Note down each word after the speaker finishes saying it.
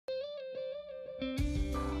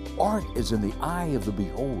Art is in the eye of the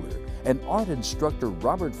beholder, and art instructor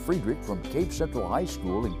Robert Friedrich from Cape Central High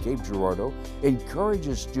School in Cape Girardeau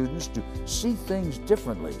encourages students to see things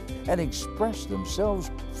differently and express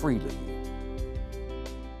themselves freely.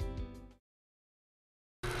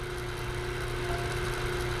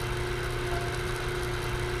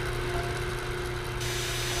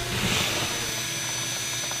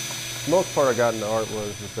 The most part I got into art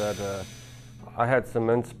was that I had some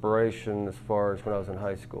inspiration as far as when I was in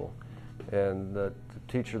high school. And the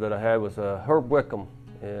teacher that I had was Herb Wickham,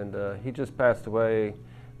 and he just passed away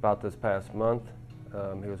about this past month.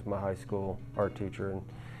 He was my high school art teacher, and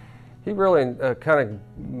he really kind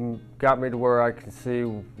of got me to where I could see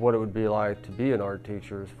what it would be like to be an art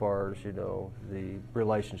teacher as far as, you know, the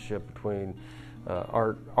relationship between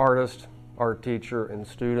artist, art teacher, and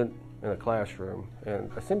student in a classroom. And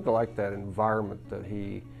I seemed to like that environment that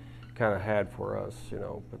he kind of had for us, you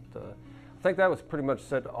know. But I think that was pretty much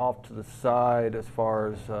set off to the side as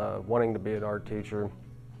far as wanting to be an art teacher.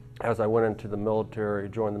 As I went into the military,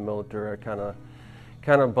 joined the military, I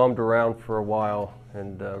kind of bummed around for a while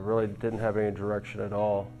and really didn't have any direction at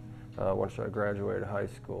all once I graduated high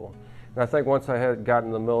school. And I think once I had gotten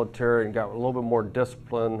in the military and got a little bit more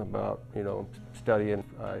discipline about, you know, studying,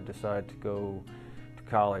 I decided to go to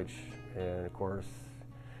college and, of course,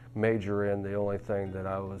 major in the only thing that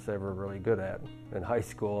I was ever really good at in high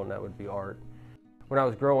school, and that would be art. When I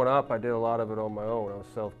was growing up, I did a lot of it on my own. I was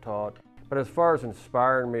self-taught. But as far as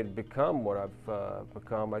inspiring me to become what I've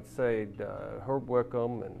become, I'd say Herb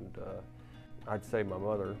Wickham, and I'd say my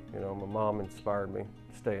mother. You know, my mom inspired me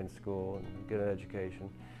to stay in school and get an education.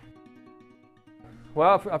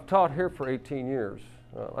 Well, I've taught here for 18 years.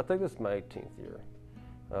 I think this is my 18th year.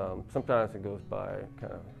 Sometimes it goes by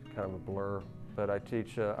kind of a blur. But I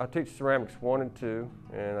teach ceramics 1 and 2,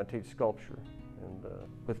 and I teach sculpture. And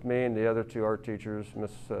with me and the other 2 art teachers,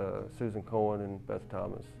 Miss Susan Cohen and Beth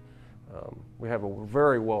Thomas, we have a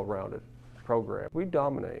very well-rounded program. We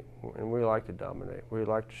dominate, and we like to dominate. We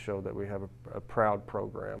like to show that we have a proud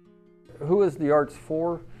program. Who is the arts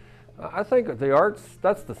for? I think the arts,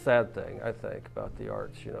 that's the sad thing, I think, about the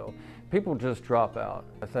arts, you know. People just drop out.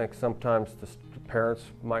 I think sometimes the parents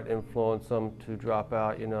might influence them to drop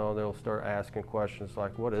out, you know. They'll start asking questions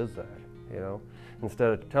like, what is that, you know? Instead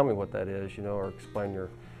of tell me what that is, you know, or explain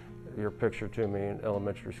your picture to me in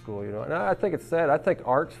elementary school, you know. And I think it's sad. I think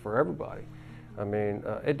art's for everybody. I mean,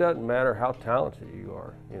 it doesn't matter how talented you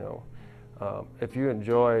are, you know. If you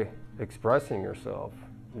enjoy expressing yourself,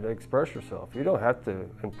 express yourself. You don't have to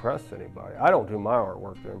impress anybody. I don't do my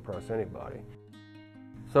artwork to impress anybody.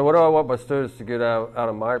 So what do I want my students to get out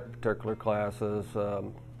of my particular class is a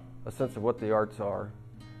sense of what the arts are.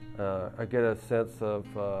 I get a sense of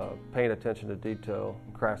paying attention to detail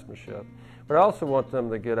and craftsmanship. But I also want them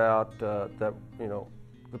to get out that, you know,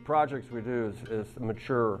 the projects we do is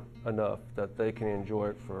mature enough that they can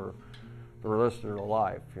enjoy it for the rest of their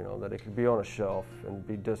life, you know, that it could be on a shelf and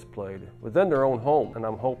be displayed within their own home. And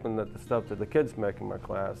I'm hoping that the stuff that the kids make in my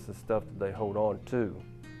class is stuff that they hold on to,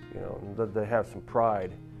 you know, and that they have some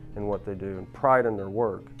pride in what they do and pride in their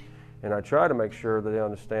work. And I try to make sure that they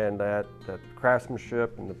understand that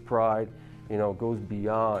craftsmanship and the pride, you know, goes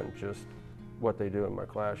beyond just what they do in my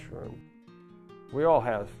classroom. We all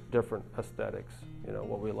have different aesthetics, you know,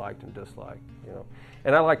 what we liked and disliked, you know.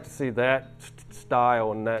 And I like to see that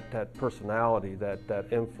style and that personality, that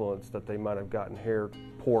influence that they might have gotten here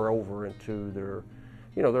pour over into their,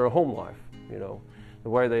 you know, their home life, you know. The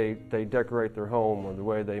way they decorate their home, or the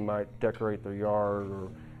way they might decorate their yard, or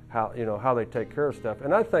how, you know, how they take care of stuff.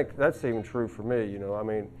 And I think that's even true for me, you know. I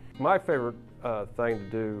mean, my favorite thing to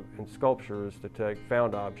do in sculpture is to take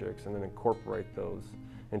found objects and then incorporate those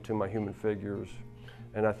into my human figures.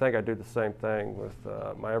 And I think I do the same thing with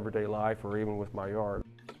my everyday life, or even with my yard.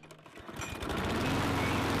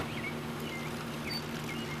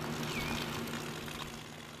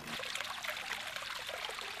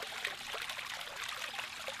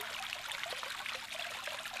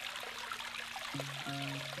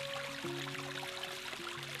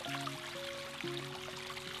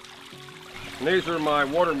 And these are my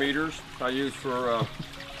water meters I use for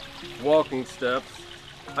walking steps.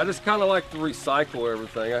 I just kind of like to recycle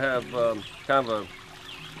everything. I have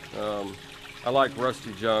I like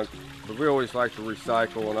rusty junk, but we always like to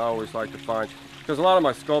recycle, and I always like to find, because a lot of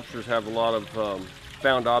my sculptures have a lot of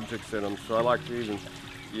found objects in them, so I like to even,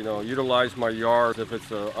 you know, utilize my yard if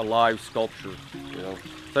it's a live sculpture, you know.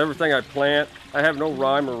 So everything I plant, I have no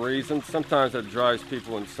rhyme or reason. Sometimes that drives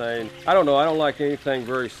people insane. I don't know, I don't like anything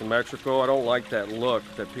very symmetrical. I don't like that look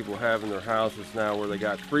that people have in their houses now, where they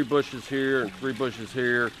got 3 bushes here and 3 bushes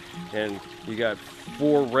here, and you got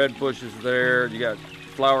 4 red bushes there. You got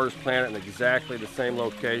flowers planted in exactly the same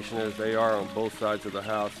location as they are on both sides of the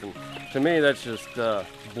house, and to me that's just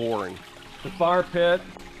boring. The fire pit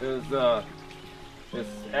is it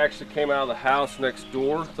actually came out of the house next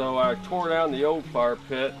door, so I tore down the old fire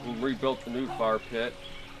pit and rebuilt the new fire pit,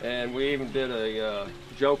 and we even did a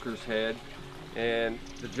joker's head. And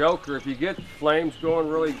the joker, if you get flames going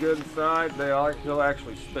really good inside, he'll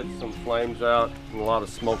actually spit some flames out and a lot of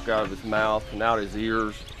smoke out of his mouth and out his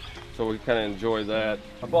ears, so we kind of enjoy that.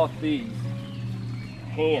 I bought these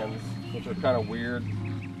hands, which are kind of weird.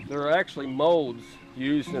 They're actually molds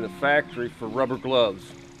used in a factory for rubber gloves,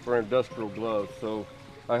 for industrial gloves. So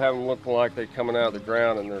I have them looking like they're coming out of the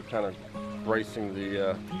ground and they're kind of bracing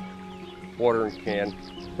the watering can.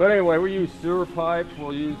 But anyway, we use sewer pipe.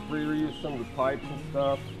 We'll reuse some of the pipes and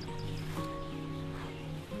stuff.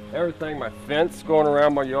 Everything, my fence going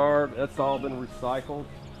around my yard, that's all been recycled.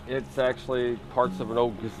 It's actually parts of an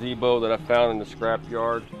old gazebo that I found in the scrap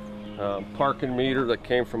yard. Parking meter that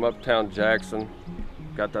came from uptown Jackson.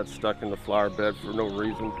 Got that stuck in the flower bed for no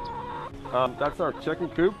reason. That's our chicken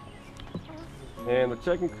coop. And the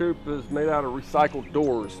chicken coop is made out of recycled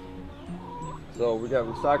doors. So we got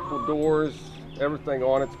recyclable doors, everything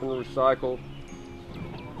on it's been recycled.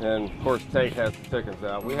 And of course Tate has the chickens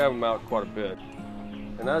out. We have them out quite a bit.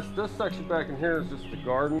 And this section back in here is just the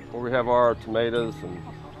garden where we have our tomatoes and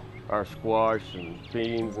our squash and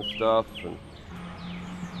beans and stuff. And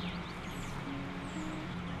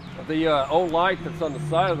the old light that's on the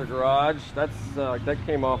side of the garage, that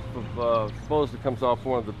came off of, supposedly comes off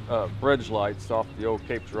one of the bridge lights off the old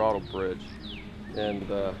Cape Girardeau bridge. And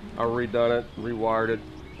I redone it, rewired it,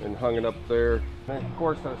 and hung it up there. And of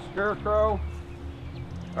course our scarecrow,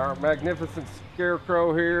 our magnificent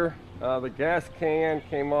scarecrow here. The gas can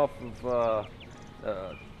came off of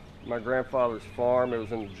my grandfather's farm. It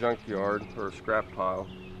was in the junkyard, or a scrap pile.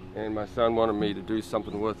 And my son wanted me to do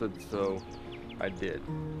something with it, so I did.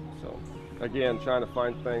 So again, trying to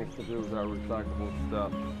find things to do with our recyclable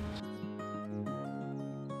stuff.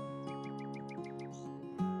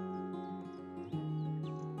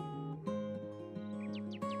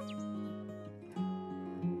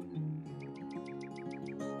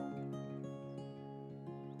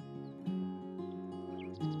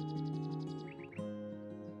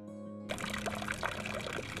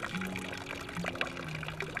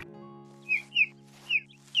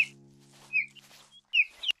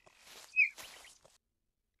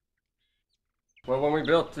 Well, when we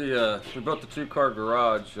built the 2-car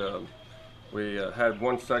garage, we had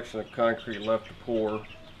one section of concrete left to pour,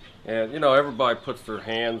 and you know, everybody puts their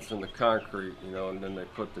hands in the concrete, you know, and then they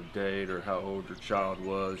put the date or how old your child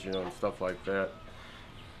was, you know, and stuff like that.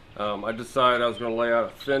 I decided I was going to lay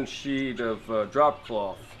out a thin sheet of drop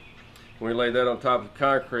cloth. We laid that on top of the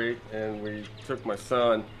concrete, and we took my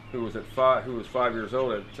son, who was 5 years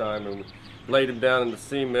old at the time, and laid him down in the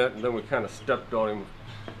cement, and then we kind of stepped on him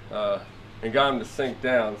and got him to sink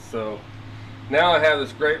down. So now I have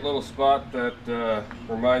this great little spot that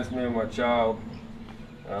reminds me of my child.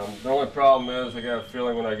 The only problem is I got a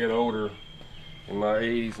feeling when I get older, in my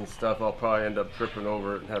 80s and stuff, I'll probably end up tripping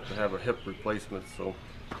over it and have to have a hip replacement. So,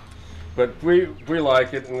 but we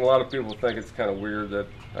like it, and a lot of people think it's kind of weird that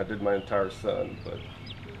I did my entire son, but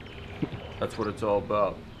that's what it's all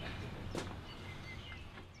about.